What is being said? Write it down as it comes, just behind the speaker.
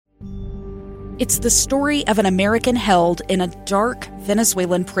It's the story of an American held in a dark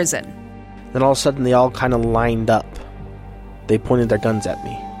Venezuelan prison. Then all of a sudden they all kind of lined up. They pointed their guns at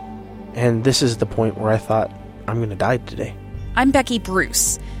me. And this is the point where I thought, I'm going to die today. I'm Becky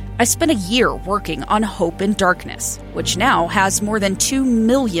Bruce. I spent a year working on Hope in Darkness, which now has more than 2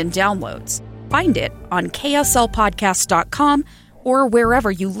 million downloads. Find it on kslpodcast.com or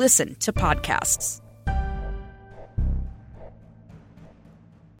wherever you listen to podcasts.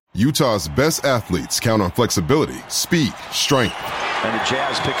 Utah's best athletes count on flexibility, speed, strength. And the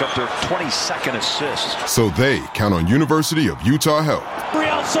Jazz pick up their 22nd assist. So they count on University of Utah Health.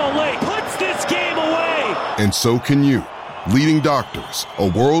 Real Salt Lake puts this game away. And so can you. Leading doctors, a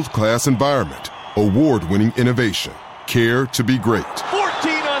world-class environment, award-winning innovation, care to be great.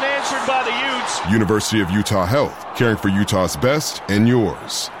 14 unanswered by the Utes. University of Utah Health, caring for Utah's best and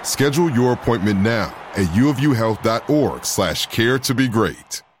yours. Schedule your appointment now at uofuhealth.org/care to be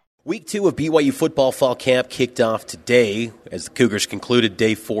great. Week 2 of BYU football fall camp kicked off today as the Cougars concluded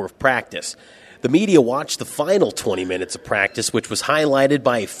day 4 of practice. The media watched the final 20 minutes of practice, which was highlighted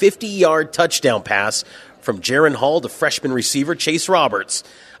by a 50-yard touchdown pass from Jaron Hall to freshman receiver Chase Roberts,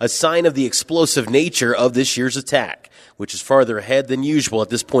 a sign of the explosive nature of this year's attack, which is farther ahead than usual at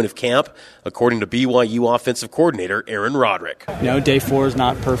this point of camp, according to BYU offensive coordinator Aaron Roderick. Day 4 is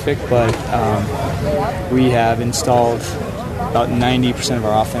not perfect, but we have installed about 90% of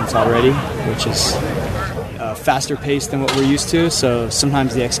our offense already, which is faster pace than what we're used to, so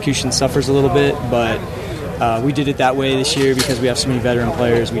sometimes the execution suffers a little bit, but we did it that way this year because we have so many veteran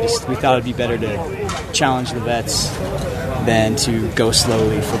players. We thought it'd be better to challenge the vets than to go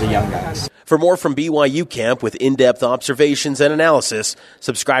slowly for the young guys. For more from BYU camp with in-depth observations and analysis,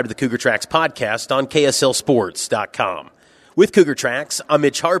 subscribe to the Cougar Tracks podcast on KSLSports.com. With Cougar Tracks, I'm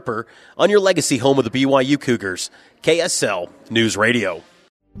Mitch Harper on your legacy home of the BYU Cougars, KSL News Radio.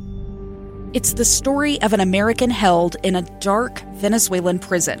 It's the story of an American held in a dark Venezuelan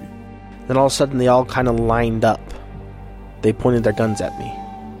prison. Then all of a sudden they all kind of lined up. They pointed their guns at me.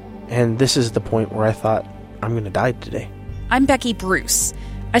 And this is the point where I thought, I'm going to die today. I'm Becky Bruce.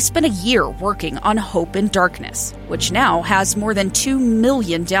 I spent a year working on Hope in Darkness, which now has more than 2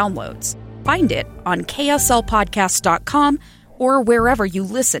 million downloads. Find it on kslpodcast.com or wherever you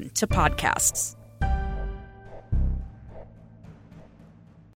listen to podcasts.